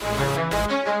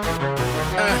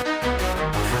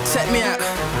Check me out.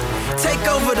 Take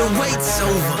over, the wait's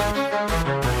over.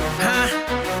 Huh?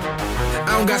 I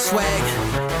don't got swag,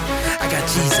 I got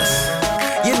Jesus.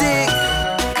 You dig?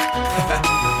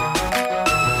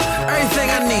 Everything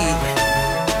I need,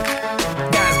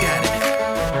 God's got it.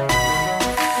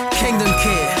 Kingdom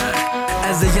Kid.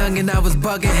 As a youngin', I was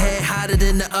bugging, head hotter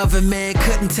than the oven, man.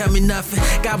 Couldn't tell me nothing.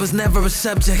 God was never a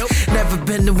subject. Never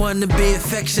been the one to be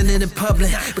affectionate in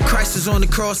public. But Christ was on the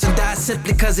cross and died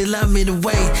simply cause he loved me the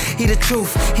way. He the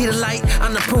truth, he the light,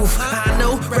 I'm the proof. I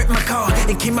know, wrecked my car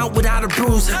and came out without a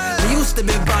bruise. I used to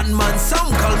be bottom man,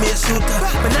 some call me a shooter.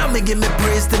 But now me give me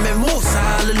praise to me most,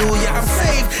 hallelujah. I'm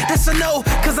saved, this I know,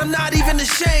 cause I'm not even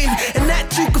ashamed. And that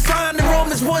you can find in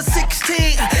Romans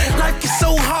 1:16. Life is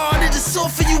so hard, it is so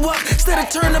for you up. Instead of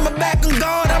turning my back on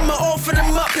God, I'ma offer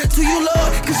them up to you,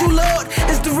 Lord. Cause you, Lord,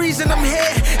 is the reason I'm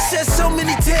here. Shed so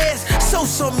many tears,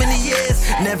 so many years.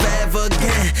 Never ever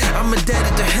again, I'm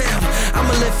indebted to him.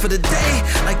 I'ma live for the day,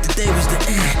 like the day was the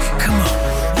end. Come on.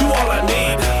 You all I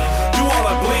need, you all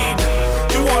I bleed.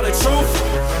 You all the truth,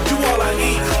 you all I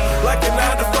need. Like a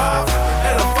 9 to 5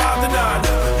 and a 5 to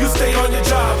 9. You stay on your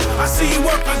job, I see you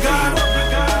working, God.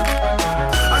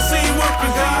 I see you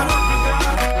working, God.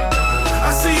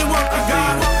 I see you working,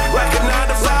 God. Like a 9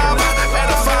 to 5 and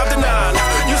a 5 to 9.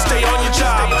 You stay on your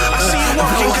job, I see you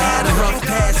working, I God. had a rough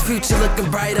past, future looking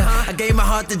brighter. I gave my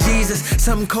heart to Jesus.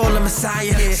 Some call him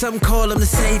Messiah, some call him the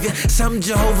Savior, some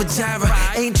Jehovah Jireh.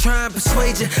 Ain't trying to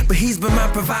persuade you, but he's been my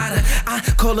provider. I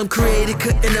call him Creator,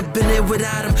 couldn't have been here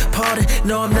without him. Pardon,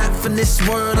 no, I'm not from this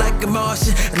world like a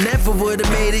Martian. I never would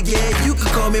have made it, yeah. You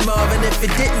could call me Marvin. If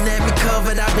it didn't have me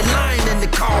covered, I'd be lying in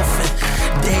the coffin,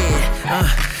 dead.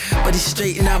 But he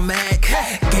straightened out my act,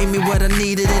 gave me what I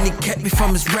needed and he kept me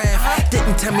from his wrath.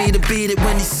 Didn't tell me to beat it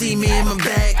when he see me in my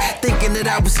bag, thinking that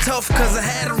I was tough cause I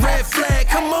had a red flag.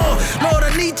 Come on, Lord,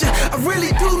 I need you, I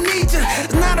really do need you.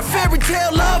 It's not a fairy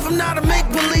tale love, I'm not a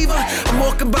make-believer. I'm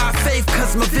walking by faith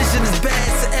cause my vision is bad.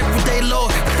 So every day, Lord,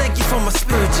 I thank you for my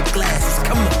spiritual glasses.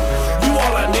 Come on. You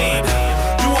all I need,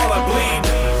 you all I bleed.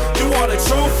 You all the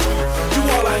truth, you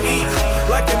all I need.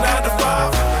 Like a 9 to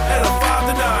 5 and a 5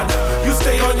 to 9. You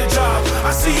stay on your job,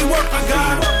 I see you working,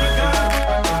 God.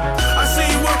 I see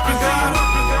you working, God.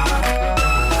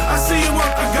 I see you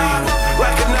working, God.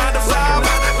 Like a 9 to 5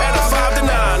 and a 5 to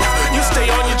 9. You stay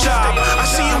on your job, I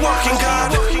see you working,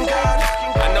 God.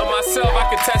 I know myself, I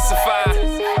can testify.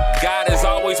 God is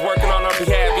always working on our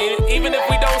behalf, even if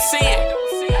we don't see it.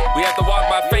 We have to walk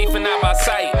by faith and not by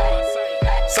sight.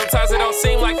 Sometimes it don't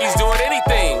seem like he's doing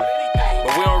anything,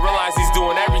 but we don't realize he's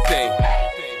doing everything,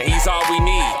 and he's all we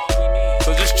need.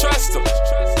 So just trust him.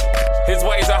 His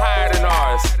ways are higher than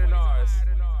ours.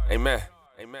 Amen.